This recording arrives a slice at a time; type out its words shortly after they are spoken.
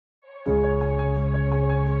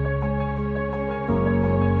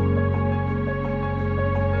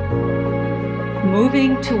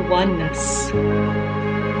moving to oneness.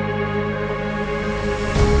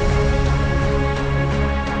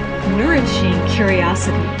 Nourishing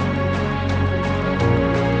curiosity.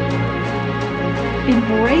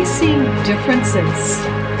 Embracing differences.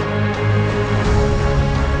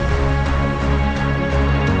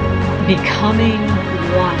 Becoming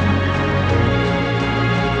one.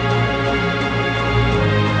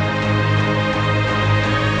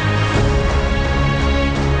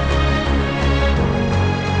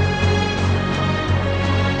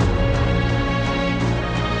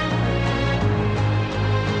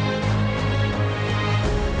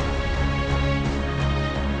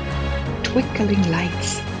 Twinkling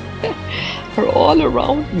lights are all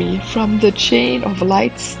around me from the chain of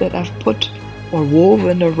lights that I've put or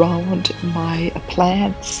woven around my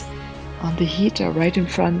plants on the heater right in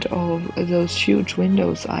front of those huge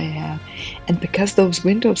windows I have. And because those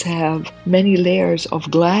windows have many layers of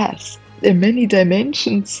glass, there are many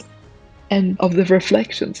dimensions and of the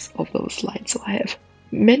reflections of those lights. So I have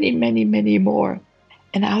many, many, many more.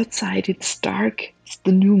 And outside it's dark, it's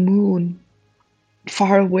the new moon.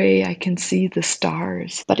 Far away I can see the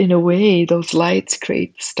stars, but in a way those lights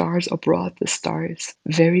create the stars or brought the stars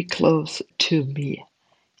very close to me.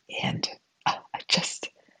 And I just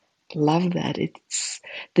love that. It's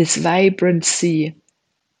this vibrancy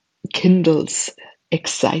kindles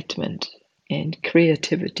excitement and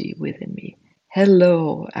creativity within me.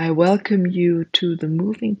 Hello, I welcome you to the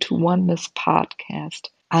Moving to Oneness podcast.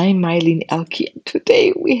 I'm Meilin Ehlke.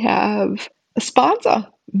 Today we have a sponsor,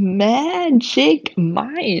 Magic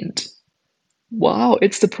Mind. Wow,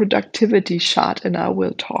 it's the productivity shot, and I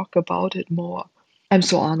will talk about it more. I'm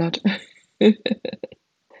so honored. And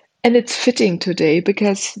it's fitting today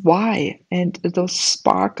because why? And those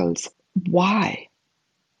sparkles, why?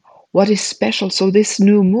 What is special? So this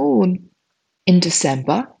new moon in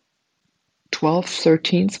December, 12th,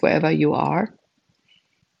 13th, wherever you are,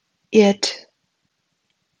 it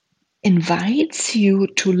invites you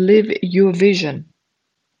to live your vision.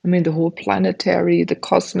 I mean, the whole planetary, the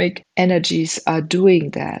cosmic energies are doing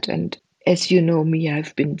that. And as you know me,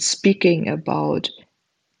 I've been speaking about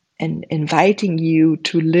and inviting you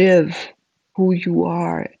to live who you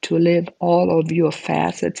are, to live all of your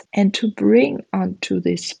facets, and to bring onto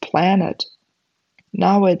this planet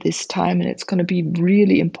now at this time, and it's going to be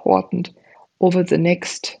really important over the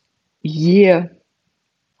next year,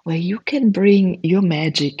 where you can bring your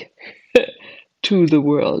magic to the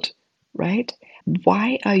world, right?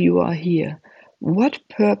 Why are you here? What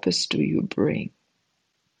purpose do you bring?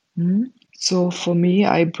 So for me,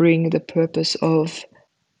 I bring the purpose of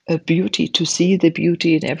a beauty, to see the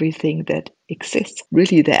beauty in everything that exists,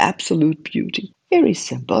 really the absolute beauty. Very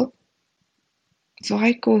simple. So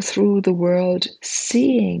I go through the world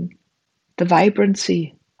seeing the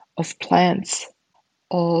vibrancy of plants,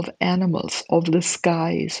 of animals, of the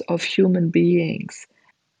skies, of human beings,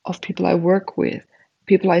 of people I work with,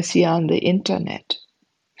 people I see on the internet,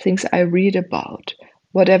 things I read about,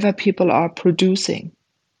 whatever people are producing,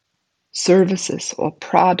 services or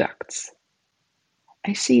products.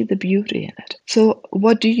 I see the beauty in it. So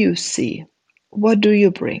what do you see? What do you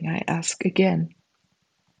bring? I ask again.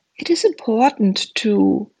 It is important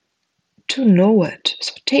to know it.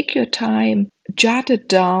 So take your time, jot it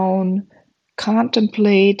down,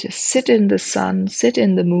 contemplate, sit in the sun, sit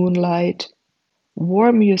in the moonlight,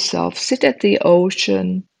 warm yourself, sit at the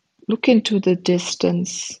ocean, look into the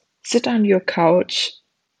distance, sit on your couch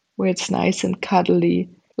where it's nice and cuddly,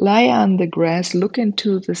 lie on the grass, look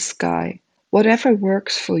into the sky. Whatever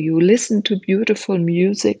works for you. Listen to beautiful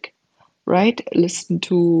music, right? Listen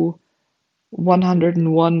to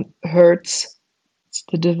 101 hertz. It's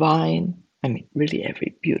the divine. I mean, really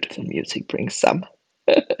every beautiful music brings some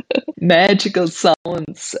magical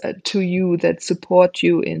sounds to you that support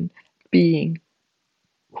you in being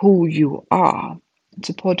who you are,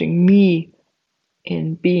 supporting me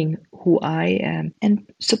in being who I am, and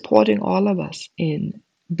supporting all of us in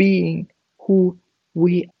being who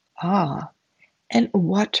we are and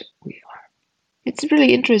what we are. It's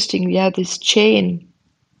really interesting, this chain.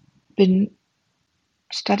 Been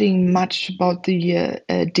studying much about the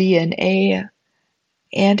DNA,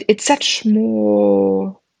 and it's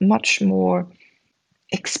much more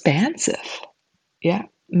expansive. Yeah,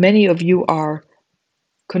 many of you are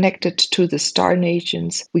connected to the star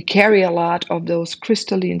nations. We carry a lot of those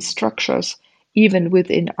crystalline structures even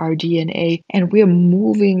within our DNA, and we're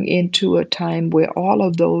moving into a time where all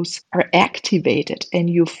of those are activated, and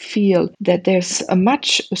you feel that there's a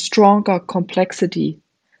much stronger complexity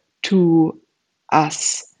to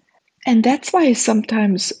us. And that's why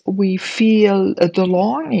sometimes we feel the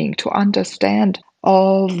longing to understand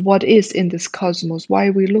of what is in this cosmos, why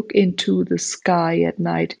we look into the sky at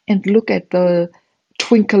night and look at the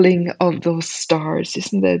twinkling of those stars.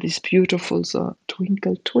 Isn't there this beautiful song?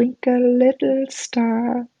 Twinkle, twinkle, little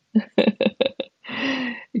star.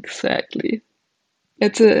 Exactly.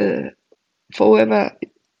 It's a for whoever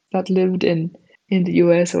that lived in the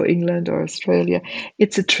US or England or Australia,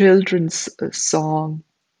 it's a children's song.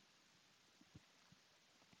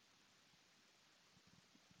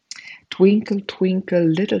 Twinkle, twinkle,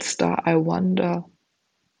 little star, I wonder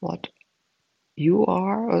what you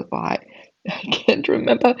are, or I can't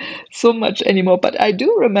remember so much anymore, but I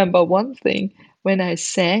do remember one thing when I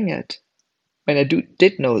sang it, when I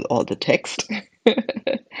did know all the text,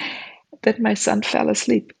 that my son fell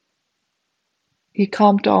asleep. He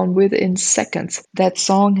calmed down within seconds. That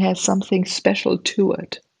song has something special to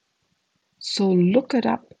it. So look it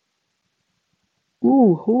up.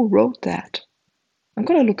 Ooh, who wrote that? I'm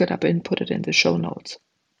gonna look it up and put it in the show notes.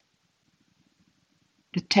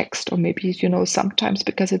 The text, or maybe, sometimes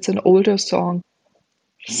because it's an older song,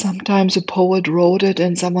 sometimes a poet wrote it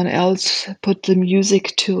and someone else put the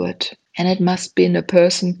music to it. And it must be in a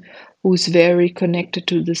person who's very connected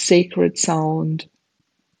to the sacred sound,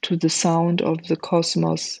 to the sound of the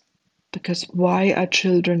cosmos. Because why are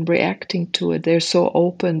children reacting to it? They're so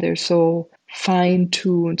open, they're so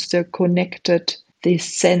fine-tuned, they're connected, they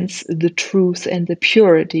sense the truth and the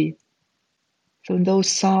purity. So in those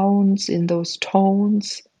sounds, in those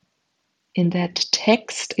tones, in that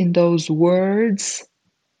text, in those words,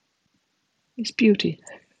 is beauty.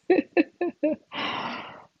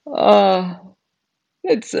 Ah,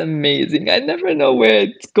 it's amazing. I never know where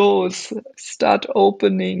it goes. Start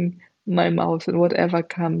opening my mouth and whatever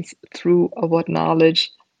comes through, or what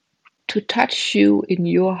knowledge to touch you in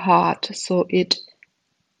your heart, so it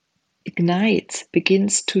ignites,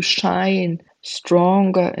 begins to shine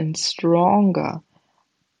stronger and stronger,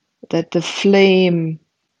 that the flame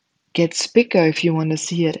gets bigger, if you want to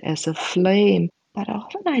see it as a flame. But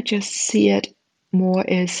often I just see it more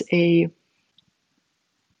as a,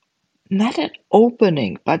 not an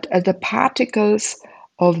opening, but the particles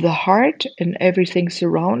of the heart and everything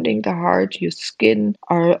surrounding the heart, your skin,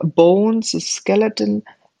 our bones, the skeleton,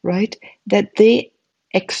 right? That they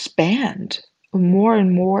expand more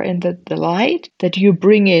and more, and that the light that you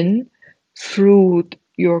bring in through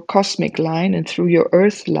your cosmic line and through your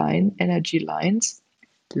earth line, energy lines,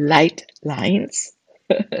 light lines,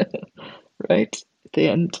 right? The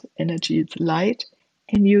end energy is light,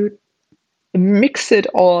 and you mix it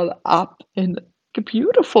all up in a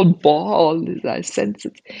beautiful ball. I sense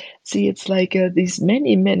it. See, it's like these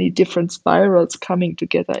many, many different spirals coming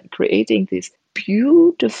together and creating this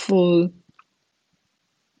beautiful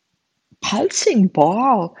pulsing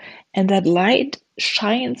ball. And that light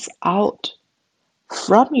shines out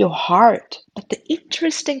from your heart. But the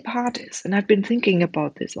interesting part is, and I've been thinking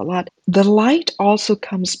about this a lot, the light also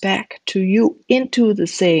comes back to you into the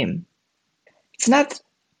same. It's not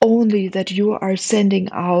only that you are sending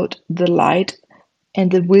out the light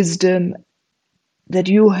and the wisdom that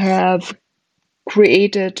you have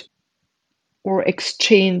created or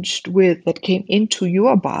exchanged with, that came into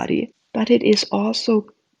your body, but it is also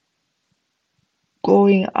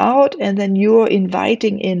going out, and then you're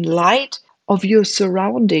inviting in light of your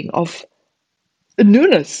surrounding, of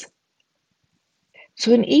newness.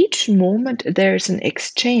 So in each moment, there's an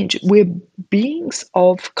exchange. We're beings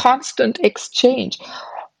of constant exchange,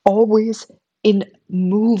 always in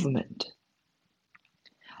movement.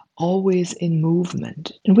 Always in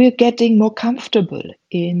movement. And we're getting more comfortable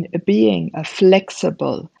in being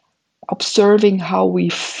flexible, observing how we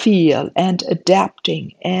feel, and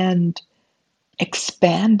adapting and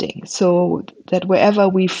expanding, so that wherever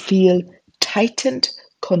we feel tightened,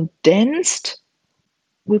 condensed,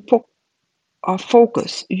 we put our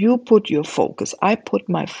focus. You put your focus, I put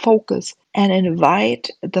my focus, and invite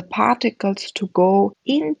the particles to go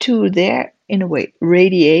into their, in a way,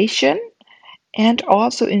 radiation, and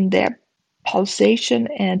also in their pulsation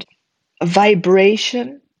and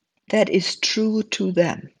vibration that is true to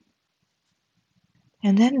them.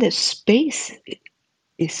 And then the space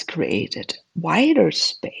is created, wider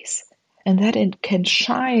space, and that it can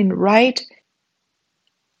shine right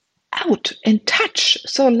out and touch.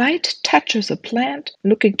 So light touches a plant.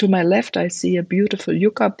 Looking to my left, I see a beautiful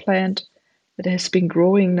yucca plant that has been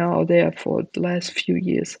growing now there for the last few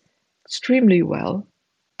years extremely well,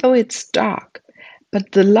 though it's dark.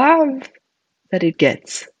 But the love that it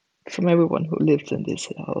gets from everyone who lives in this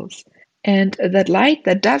house, and that light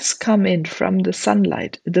that does come in from the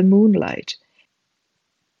sunlight, the moonlight,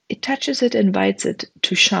 it touches it, invites it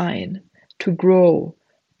to shine, to grow,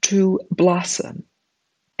 to blossom.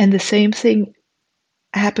 And the same thing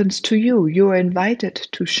happens to you. You're invited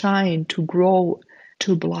to shine, to grow,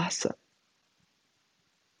 to blossom.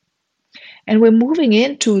 And we're moving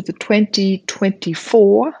into the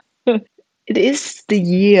 2024. It is the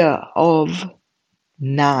year of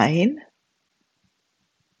 9,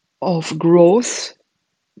 of growth,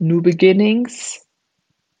 new beginnings.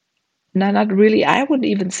 No, not really. I wouldn't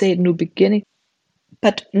even say new beginning,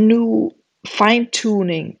 but new fine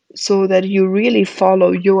tuning so that you really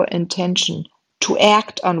follow your intention to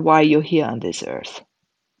act on why you're here on this earth,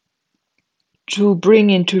 to bring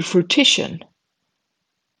into fruition,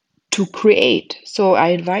 to create. So I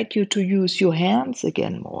invite you to use your hands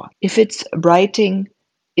again more. If it's writing,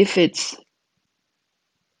 if it's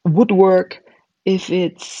woodwork, if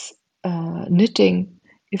it's knitting,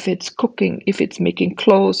 if it's cooking, if it's making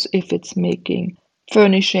clothes, if it's making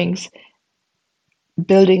furnishings,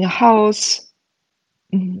 building a house,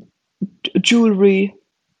 jewelry,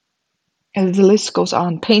 and the list goes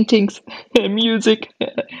on, paintings, music,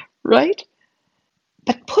 right?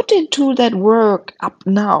 But put into that work up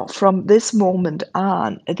now, from this moment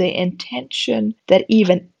on, the intention that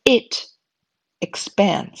even it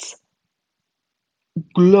expands,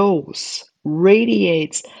 glows,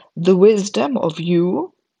 radiates the wisdom of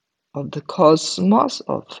you, of the cosmos,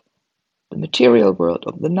 of the material world,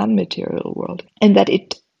 of the non-material world, and that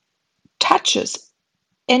it touches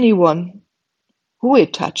anyone who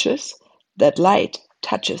it touches. That light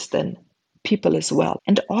touches then people as well,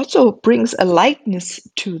 and also brings a lightness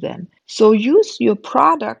to them. So use your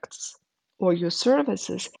products or your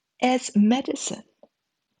services as medicine.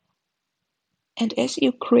 And as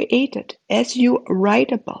you create it, as you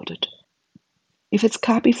write about it, if it's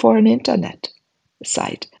copy for an internet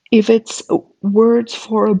site, if it's words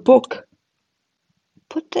for a book,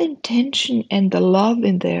 put the intention and the love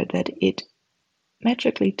in there that it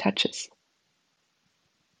magically touches.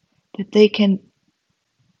 That they can,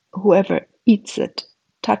 whoever eats it,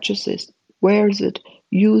 touches it, wears it,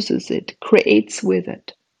 uses it, creates with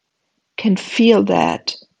it, can feel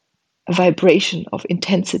that vibration of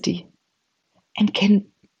intensity and can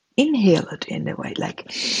inhale it in a way, like,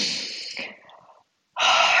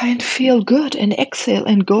 and feel good and exhale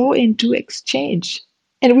and go into exchange.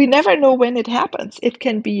 And we never know when it happens. It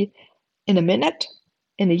can be in a minute,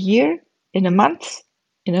 in a year, in a month,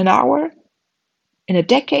 in an hour, in a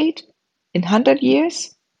decade, in 100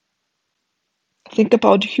 years. Think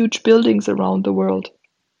about huge buildings around the world,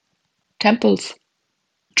 temples,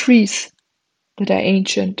 trees that are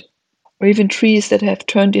ancient, or even trees that have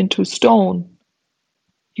turned into stone.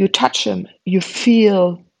 You touch them, you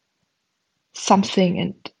feel something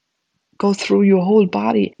and go through your whole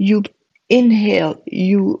body. You inhale,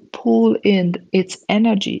 you pull in its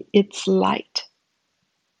energy, its light,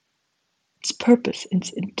 its purpose,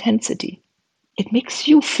 its intensity. It makes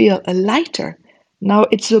you feel lighter. Now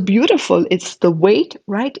it's so beautiful. It's the weight,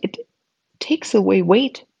 right? It takes away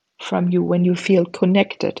weight from you when you feel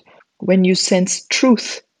connected, when you sense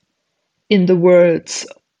truth in the words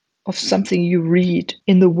of something you read,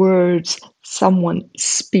 in the words someone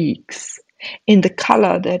speaks, in the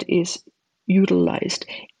color that is utilized,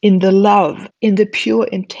 in the love, in the pure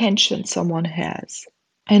intention someone has.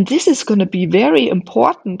 And this is going to be very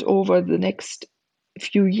important over the next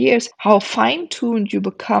few years, how fine-tuned you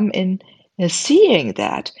become in seeing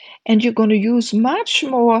that. And you're going to use much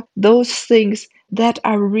more those things that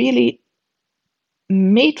are really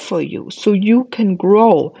made for you so you can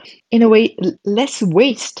grow in a way, less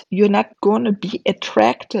waste. You're not going to be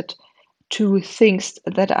attracted to things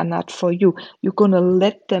that are not for you. You're going to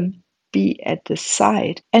let them be at the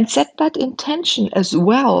side and set that intention as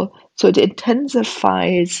well, so it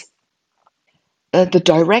intensifies the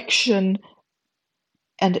direction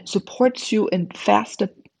and it supports you in faster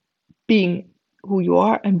being who you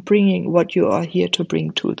are and bringing what you are here to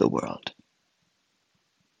bring to the world.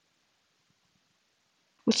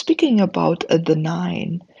 We're speaking about the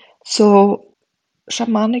 9. So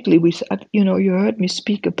shamanically, you heard me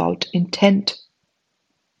speak about intent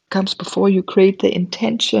comes before you create the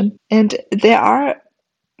intention, and there are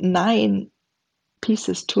 9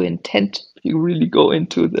 pieces to intent. You really go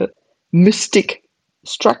into the mystic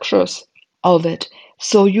structures of it.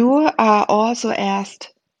 So you are also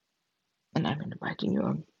asked, and I'm inviting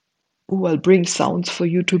you, who will bring sounds for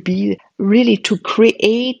you to be really to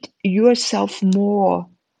create yourself more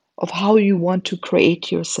of how you want to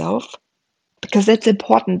create yourself, because that's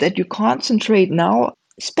important that you concentrate now,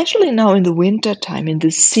 especially now in the winter time, in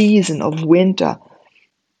the season of winter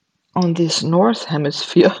on this north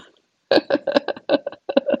hemisphere.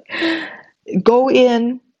 Go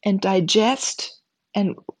in and digest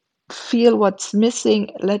and feel what's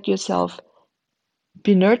missing. Let yourself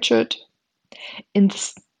be nurtured In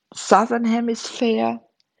the southern hemisphere,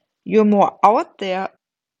 you're more out there,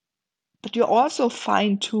 but you're also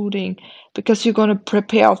fine-tuning because you're going to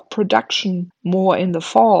prepare production more in the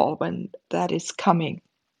fall when that is coming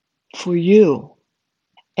for you.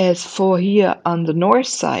 As for here on the north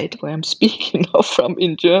side, where I'm speaking of from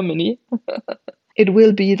in Germany, it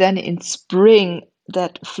will be then in spring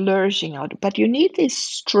that flourishing out. But you need this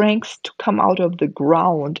strength to come out of the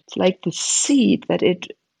ground. It's like the seed that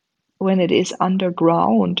when it is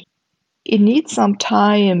underground, it needs some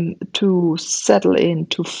time to settle in,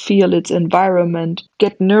 to feel its environment,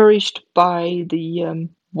 get nourished by the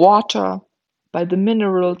water, by the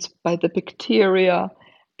minerals, by the bacteria,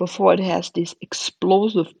 before it has this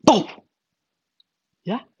explosive boom.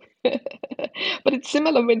 Yeah. But it's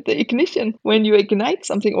similar with the ignition. When you ignite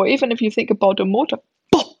something, or even if you think about a motor,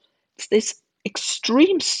 boom, it's this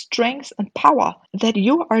extreme strength and power that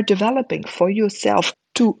you are developing for yourself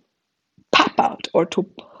to pop out or to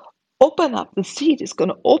open up. The seed is going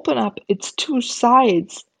to open up its two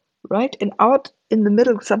sides, right? And out in the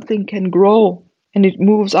middle, something can grow, and it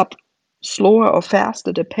moves up slower or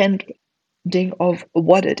faster, depending of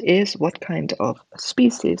what it is, what kind of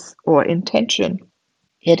species or intention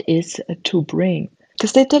it is to bring.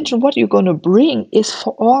 Because the intention, what you're going to bring, is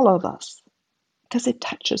for all of us. Because it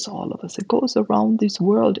touches all of us. It goes around this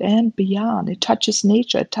world and beyond. It touches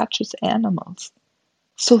nature. It touches animals.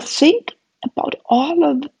 So think about all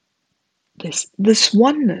of this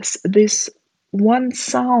oneness, this one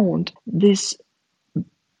sound, this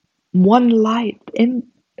one light. In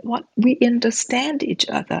what we understand each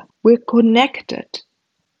other, we're connected.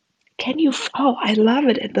 Can you? Oh, I love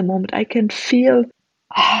it at the moment. I can feel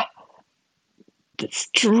the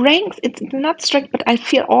strength. It's not strength, but I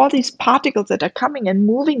feel all these particles that are coming and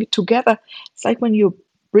moving together. It's like when you're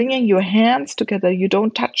bringing your hands together, you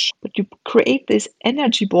don't touch, but you create this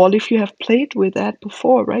energy ball. If you have played with that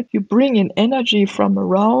before, right? You bring in energy from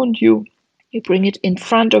around you. You bring it in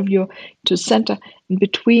front of you to center. In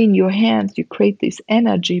between your hands, you create this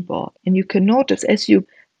energy ball. And you can notice as you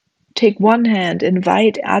take one hand,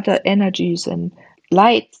 invite other energies and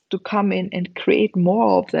lights to come in and create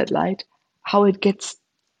more of that light, how it gets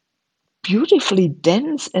beautifully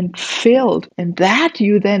dense and filled. And that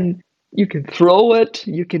you can throw it,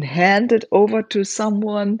 you can hand it over to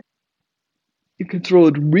someone, you can throw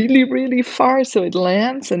it really, really far so it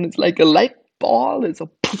lands and it's like a light ball, it's a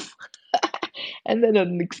poof, and then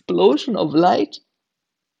an explosion of light.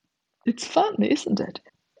 It's fun, isn't it?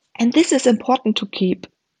 And this is important to keep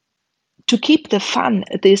the fun,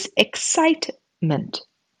 this excitement.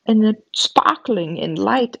 And the sparkling in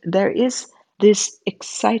light, there is this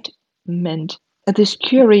excitement, this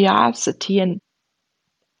curiosity, and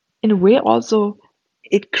in a way also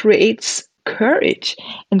it creates courage.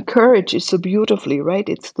 And courage is so beautifully, right?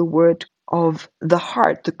 It's the word of the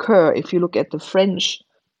heart, the cœur. If you look at the French,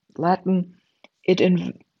 Latin, it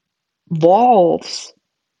involves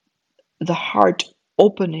the heart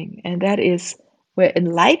opening, and that is where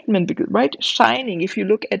enlightenment, because right, shining, if you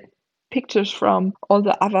look at pictures from all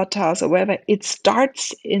the avatars or wherever, it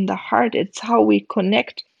starts in the heart. It's how we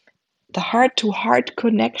connect, the heart to heart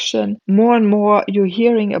connection. More and more you're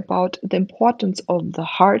hearing about the importance of the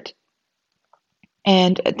heart,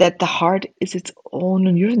 and that the heart is its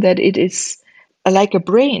own union, that it is like a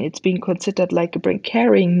brain. It's being considered like a brain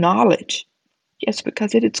carrying knowledge. Yes,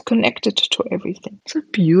 because it is connected to everything. So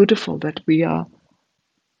beautiful that we are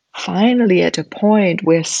finally at a point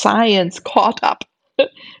where science caught up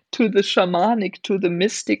to the shamanic, to the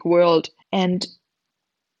mystic world, and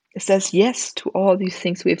says yes to all these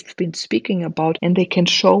things we've been speaking about, and they can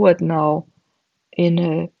show it now in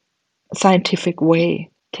a scientific way.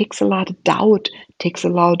 Takes a lot of doubt, takes a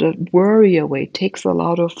lot of worry away, takes a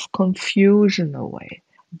lot of confusion away,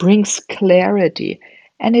 brings clarity.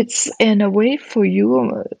 And it's in a way for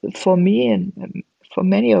you, for me, and for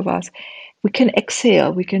many of us, we can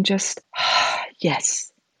exhale, we can just,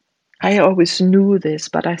 yes, I always knew this,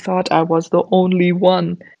 but I thought I was the only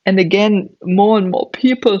one. And again, more and more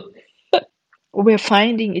people, we're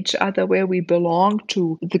finding each other where we belong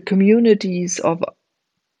to. The communities of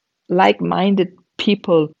like-minded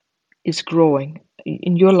people is growing.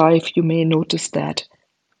 In your life, you may notice that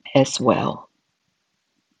as well.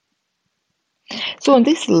 So, in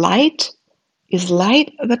this light is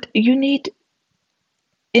light, but you need,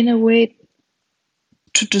 in a way,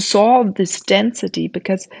 to dissolve this density,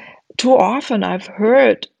 because too often I've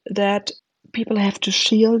heard that people have to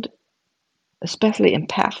shield, especially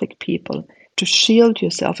empathic people, to shield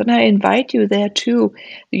yourself. And I invite you there too.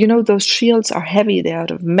 You know, those shields are heavy, they're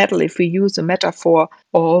out of metal, if we use a metaphor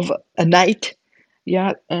of a knight.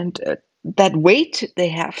 Yeah, and that weight they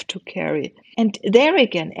have to carry. And there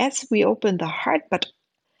again, as we open the heart, but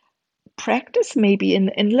practice maybe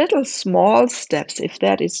in little small steps, if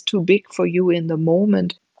that is too big for you in the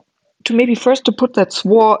moment, to maybe first to put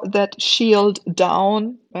that shield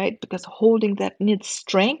down, right? Because holding that needs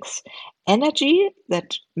strength, energy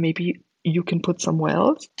that maybe you can put somewhere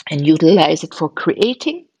else and utilize it for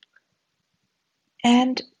creating.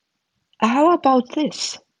 And how about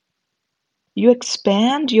this? You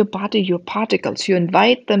expand your body, your particles, you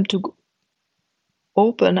invite them to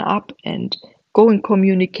open up and go in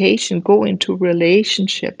communication, go into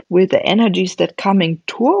relationship with the energies that coming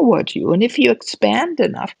toward you. And if you expand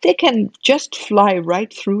enough, they can just fly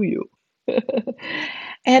right through you.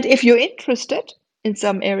 And if you're interested in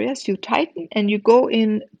some areas, you tighten and you go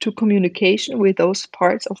into communication with those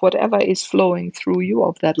parts of whatever is flowing through you,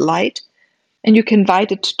 of that light, and you can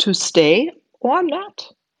invite it to stay or not.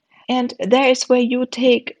 And there is where you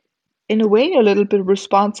take, in a way, a little bit of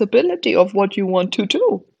responsibility of what you want to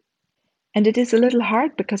do. And it is a little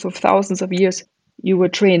hard because of thousands of years you were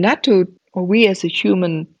trained not to, or we as a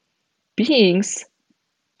human beings,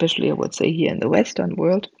 especially I would say here in the Western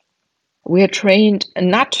world, we are trained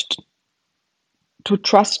not to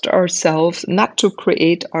trust ourselves, not to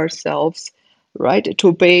create ourselves, right? To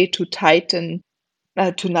obey, to tighten,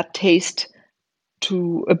 to not taste,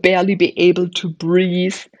 to barely be able to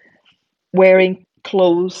breathe, wearing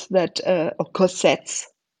clothes that or corsets,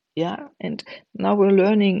 yeah. And now we're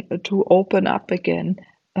learning to open up again,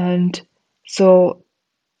 and so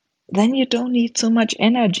then you don't need so much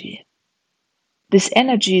energy. This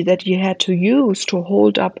energy that you had to use to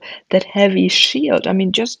hold up that heavy shield. I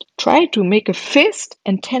mean, just try to make a fist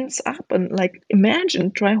and tense up and like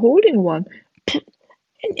imagine, try holding one,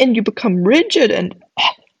 and you become rigid, and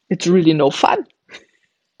it's really no fun.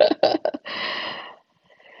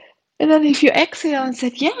 And then if you exhale and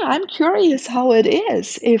said, yeah, I'm curious how it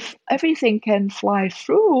is if everything can fly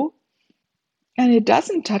through and it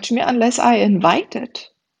doesn't touch me unless I invite it.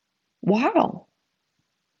 Wow.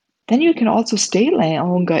 Then you can also stay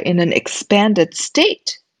longer in an expanded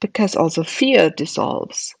state because also fear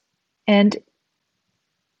dissolves. And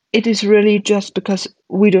it is really just because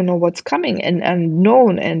we don't know what's coming and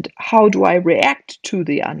unknown, and how do I react to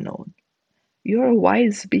the unknown? You're a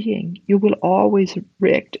wise being. You will always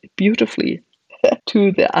react beautifully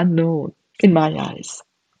to the unknown, in my eyes.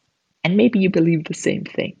 And maybe you believe the same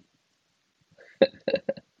thing.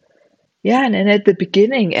 Yeah, and at the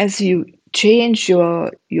beginning, as you change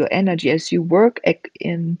your energy, as you work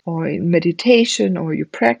in or in meditation or you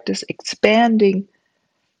practice expanding,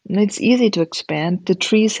 and it's easy to expand. The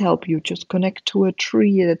trees help you. Just connect to a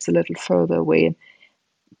tree that's a little further away and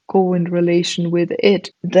go in relation with it.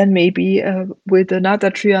 Then maybe with another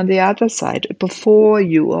tree on the other side, before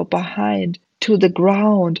you or behind, to the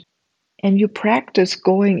ground. And you practice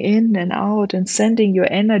going in and out and sending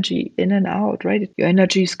your energy in and out, right? Your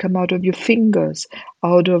energies come out of your fingers,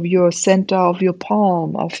 out of your center of your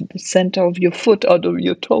palm, of the center of your foot, out of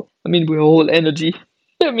your toe. I mean, we're all energy.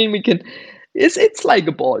 I mean, we can, it's like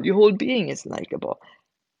a ball. Your whole being is like a ball.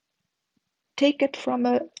 Take it from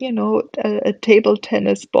a table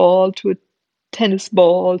tennis ball to a tennis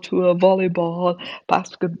ball to a volleyball,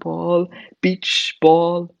 basketball, beach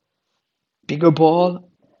ball, bigger ball.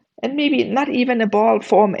 And maybe not even a ball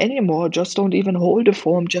form anymore, just don't even hold a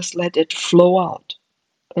form, just let it flow out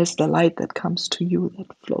as the light that comes to you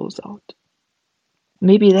that flows out.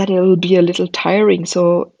 Maybe that it will be a little tiring,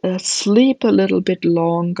 so sleep a little bit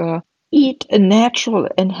longer, eat natural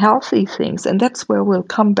and healthy things, and that's where we'll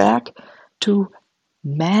come back to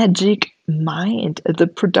magic mind, the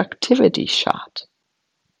productivity shot.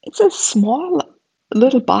 It's a small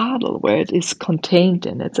little bottle where it is contained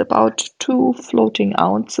in. It's about 2 floating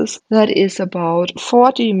ounces. That is about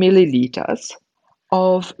 40 milliliters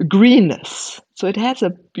of greenness. So it has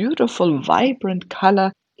a beautiful, vibrant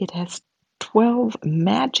color. It has 12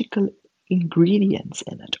 magical ingredients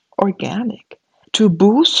in it, organic, to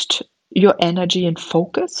boost your energy and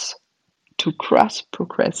focus, to crush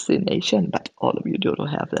procrastination. But all of you don't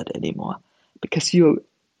have that anymore because you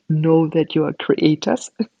know that you are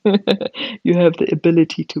creators. You have the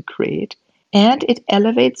ability to create. And it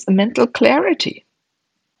elevates mental clarity.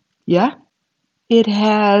 Yeah. It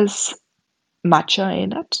has matcha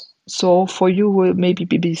in it. So for you, will maybe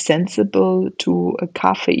be sensible to a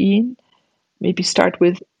caffeine. Maybe start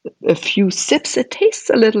with a few sips. It tastes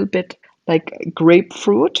a little bit like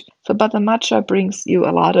grapefruit. So, but the matcha brings you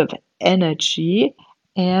a lot of energy,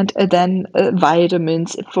 and then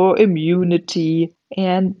vitamins for immunity,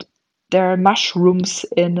 and there are mushrooms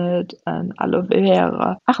in it and aloe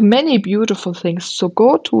vera. Many beautiful things. So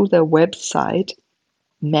go to their website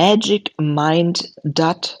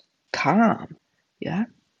magicmind.com. Yeah.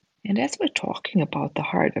 And as we're talking about the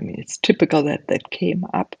heart, I mean, it's typical that that came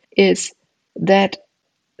up, is that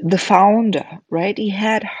the founder, right, he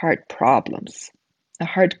had heart problems, a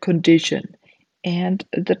heart condition. And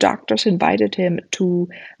the doctors invited him to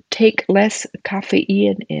take less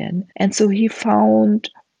caffeine in. And so he found,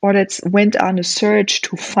 or that's went on a search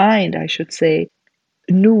to find, I should say,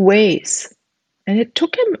 new ways. And it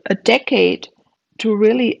took him a decade to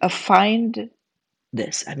really find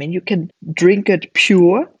this. I mean, you can drink it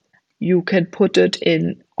pure, you can put it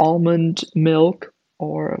in almond milk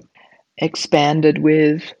or expand it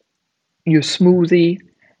with your smoothie.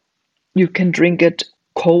 You can drink it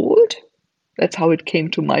cold. That's how it came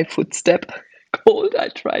to my footstep. Cold, I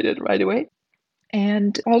tried it right away.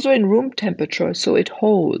 And also in room temperature, so it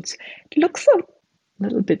holds. It looks a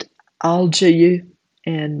little bit algae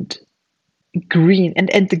and green, and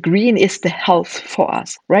the green is the health for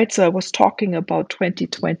us, right? So I was talking about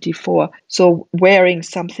 2024, so wearing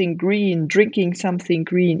something green, drinking something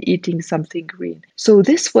green, eating something green. So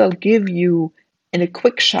this will give you in a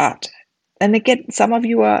quick shot. And again, some of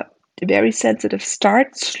you are very sensitive.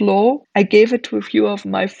 Start slow. I gave it to a few of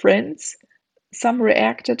my friends. Some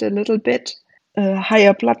reacted a little bit,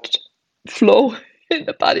 higher blood flow in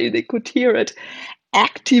the body, they could hear it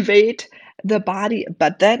activate the body,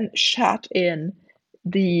 but then shut in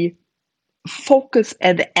the focus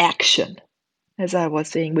and the action. As I was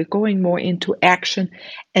saying, we're going more into action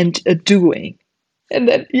and doing. And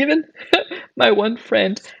then even my one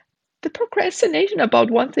friend, the procrastination about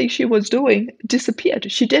one thing she was doing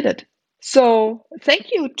disappeared. She did it. So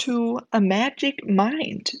thank you to A Magic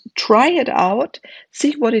Mind. Try it out,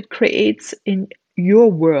 see what it creates in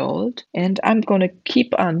your world. And I'm going to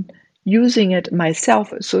keep on using it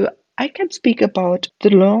myself so I can speak about the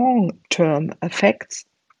long-term effects.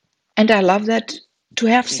 And I love that to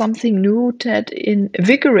have something new that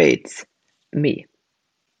invigorates me.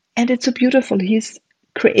 And it's so beautiful. He's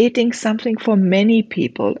creating something for many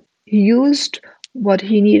people. He used what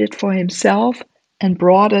he needed for himself and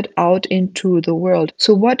brought it out into the world.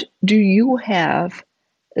 So, what do you have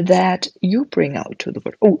that you bring out to the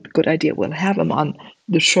world? Oh, good idea. We'll have him on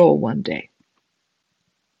the show one day.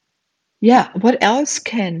 Yeah, what else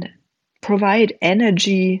can provide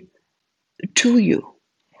energy to you?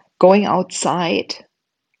 Going outside,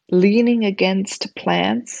 leaning against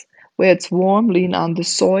plants where it's warm, lean on the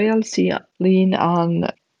soil, lean on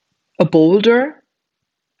a boulder,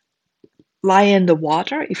 lie in the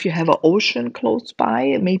water. If you have an ocean close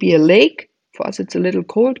by, maybe a lake. For us, it's a little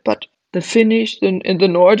cold, but the Finnish and the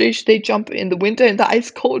Nordish, they jump in the winter in the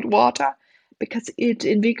ice cold water because it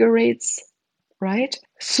invigorates, right?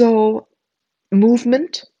 So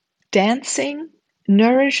movement, dancing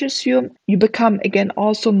nourishes you. You become again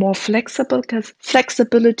also more flexible because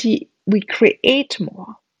flexibility, we create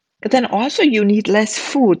more. But then also you need less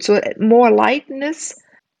food. So more lightness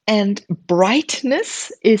and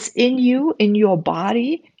brightness is in you, in your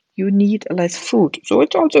body. You need less food. So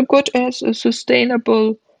it's also good as a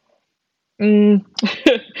sustainable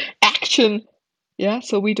action. Yeah,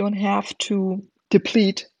 so we don't have to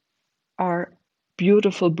deplete our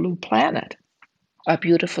beautiful blue planet, our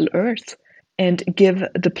beautiful earth, and give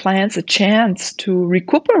the plants a chance to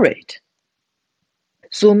recuperate.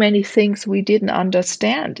 So many things we didn't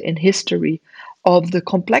understand in history of the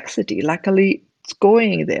complexity. Luckily, it's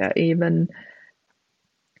going there. Even,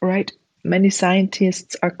 right? Many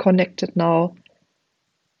scientists are connected now,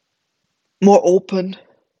 more open,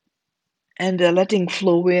 and they're letting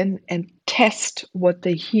flow in and test what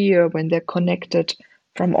they hear when they're connected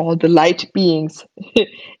from all the light beings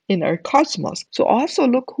in our cosmos. So also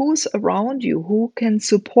look who's around you, who can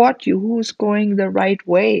support you, who's going the right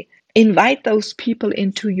way. Invite those people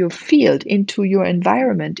into your field, into your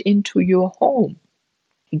environment, into your home.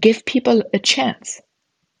 Give people a chance.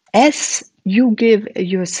 As you give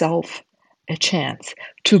yourself a chance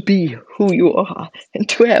to be who you are and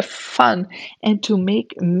to have fun and to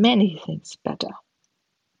make many things better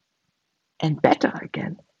and better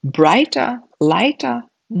again, brighter, lighter,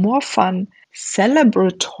 more fun,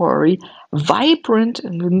 celebratory, vibrant.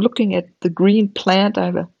 And I'm looking at the green plant.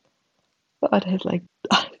 It has like,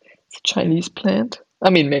 it's a Chinese plant. I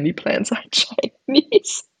mean, many plants are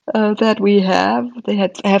Chinese that we have. They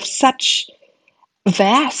have such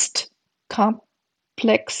vast,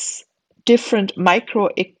 complex, different micro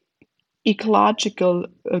ecological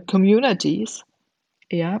communities.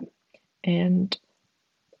 Yeah. And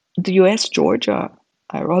the US, Georgia,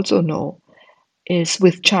 I also know, is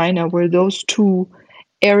with China, where those two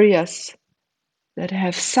areas that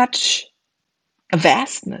have such a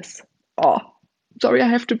vastness. Oh, sorry, I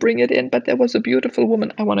have to bring it in, but there was a beautiful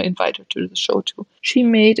woman. I want to invite her to the show too. She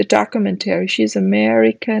made a documentary. She's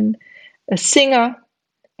American, a singer,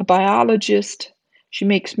 a biologist. She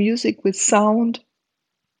makes music with sound.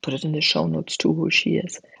 Put it in the show notes too, who she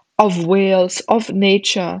is. Of whales, of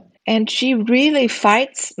nature. And she really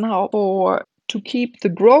fights now for to keep the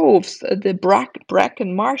groves, the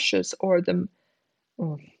bracken marshes, or the.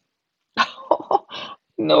 Oh.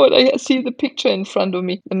 No, I see the picture in front of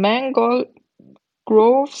me. The mangrove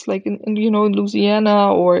groves, like in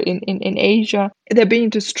Louisiana or in Asia, they're being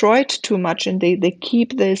destroyed too much, and they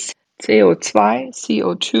keep this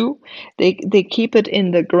CO2. They keep it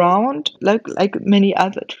in the ground like many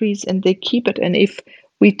other trees, and they keep it. And if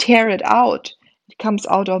we tear it out, it comes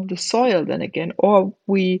out of the soil then again, or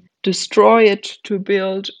we destroy it to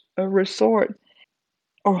build a resort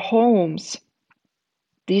or homes.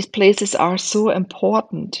 These places are so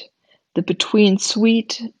important, the between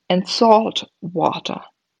sweet and salt water.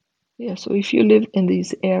 Yeah, so if you live in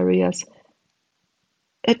these areas,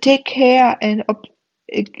 take care and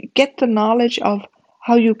get the knowledge of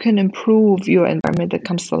how you can improve your environment. That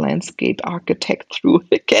comes the landscape architect through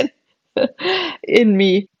again in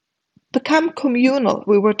me. Become communal.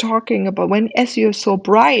 We were talking about as you're so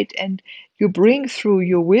bright and you bring through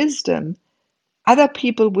your wisdom, other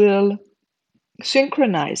people will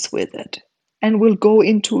synchronize with it and will go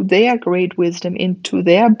into their great wisdom, into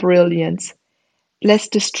their brilliance. Less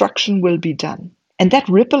destruction will be done. And that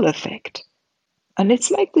ripple effect. And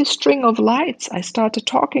it's like this string of lights I started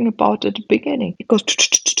talking about at the beginning. It goes,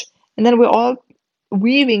 and then we're all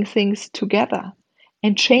weaving things together,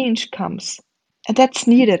 and change comes. And that's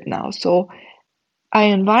needed now. So I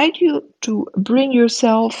invite you to bring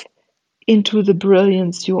yourself into the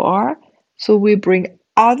brilliance you are. So we bring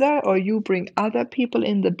you bring other people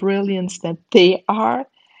in the brilliance that they are.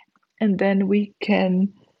 And then we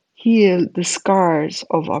can heal the scars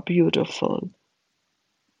of our beautiful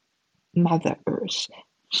Mother Earth.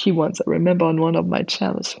 She once, I remember on one of my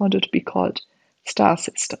channels, wanted to be called Star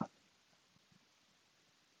Sister.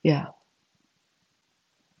 Yeah.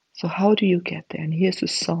 So how do you get there? And here's a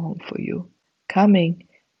song for you. Coming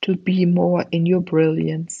to be more in your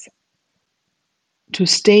brilliance. To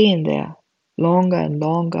stay in there longer and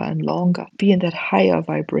longer and longer. Be in that higher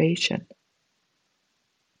vibration.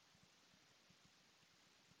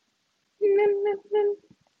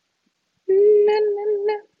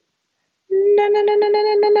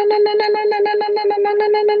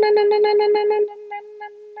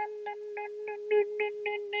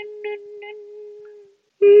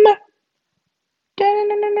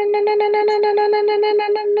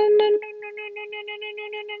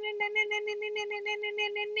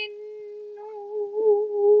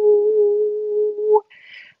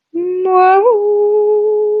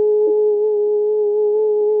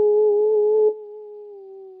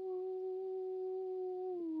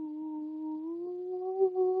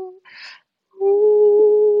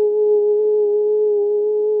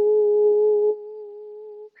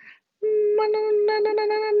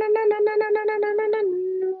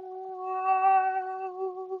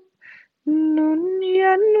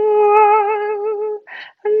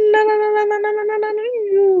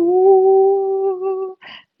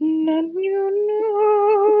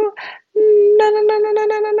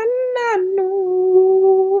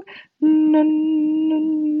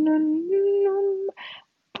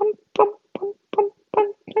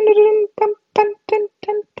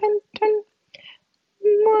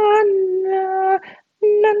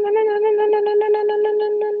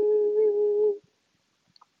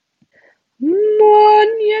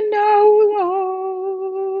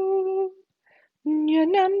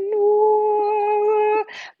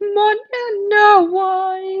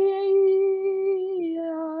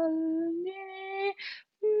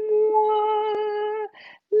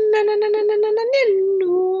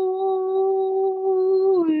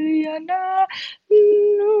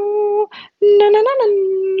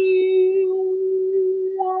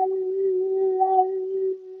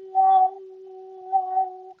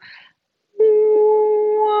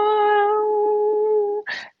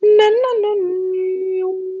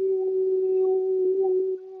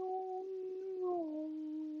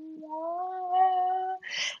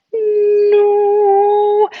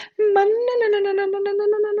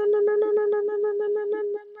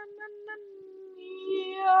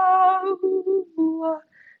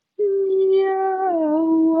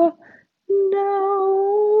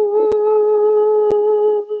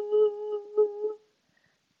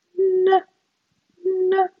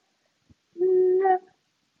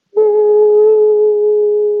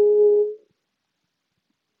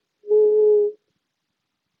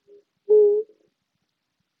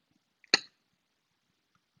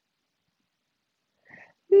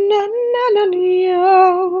 Na na na na.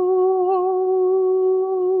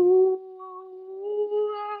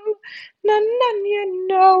 Na na na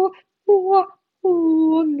na. Wa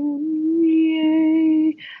wa nu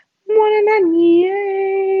ye. Mo na na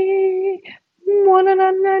ye. Mo na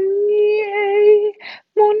na na ye.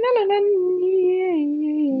 Mo na na na ye.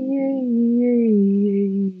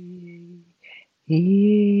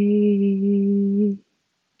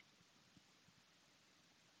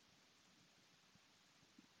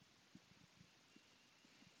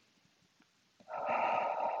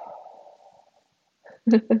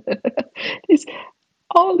 These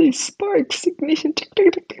all these sparks, ignition. Tick,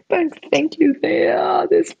 tick, tick, tick, tick. Thank you. Yeah,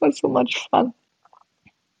 this was so much fun.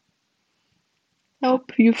 I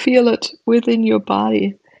hope you feel it within your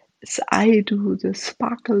body. As I do, the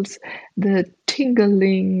sparkles, the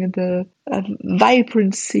tingling, the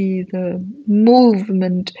vibrancy, the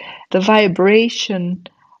movement, the vibration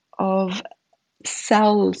of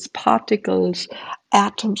cells, particles,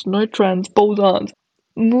 atoms, neutrons, bosons,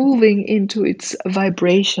 moving into its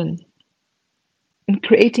vibration and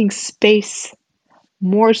creating space,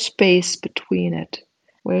 more space between it.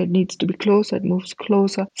 Where it needs to be closer, it moves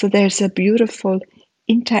closer. So there's a beautiful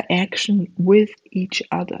interaction with each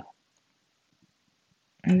other.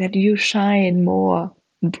 And that you shine more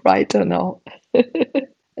brighter now.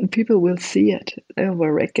 And people will see it. They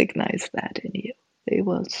will recognize that in you. They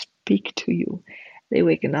will speak to you. They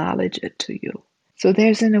will acknowledge it to you. So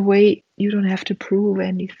there's, in a way, you don't have to prove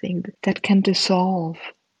anything that can dissolve.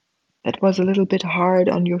 That was a little bit hard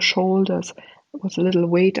on your shoulders. It was a little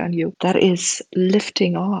weight on you. That is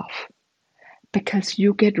lifting off because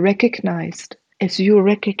you get recognized as you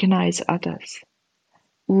recognize others.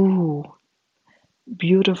 Ooh,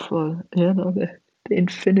 beautiful. The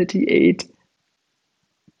Infinity Eight.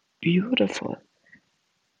 Beautiful.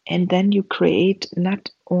 And then you create not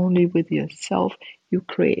only with yourself, you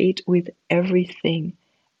create with everything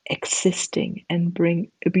existing and bring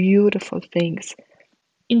beautiful things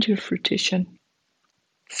into fruition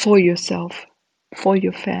for yourself, for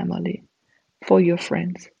your family, for your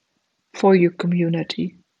friends, for your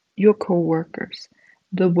community, your co-workers,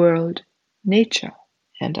 the world, nature,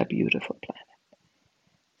 and a beautiful planet.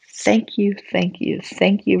 Thank you, thank you,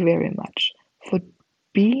 thank you very much for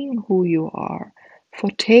being who you are, for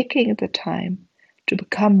taking the time to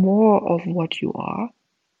become more of what you are,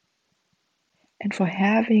 and for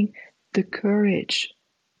having the courage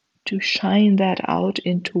to shine that out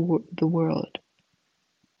into the world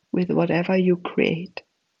with whatever you create,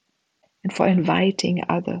 and for inviting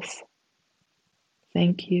others.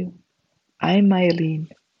 Thank you. I'm Meilin,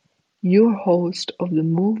 your host of the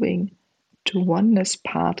Moving to Oneness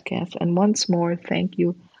podcast. And once more, thank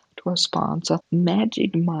you to our sponsor,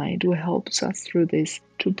 Magic Mind, who helps us through this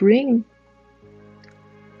to bring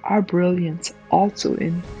our brilliance also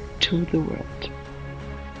into the world.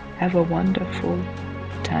 Have a wonderful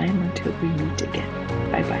time until we meet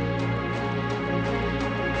again. Bye bye.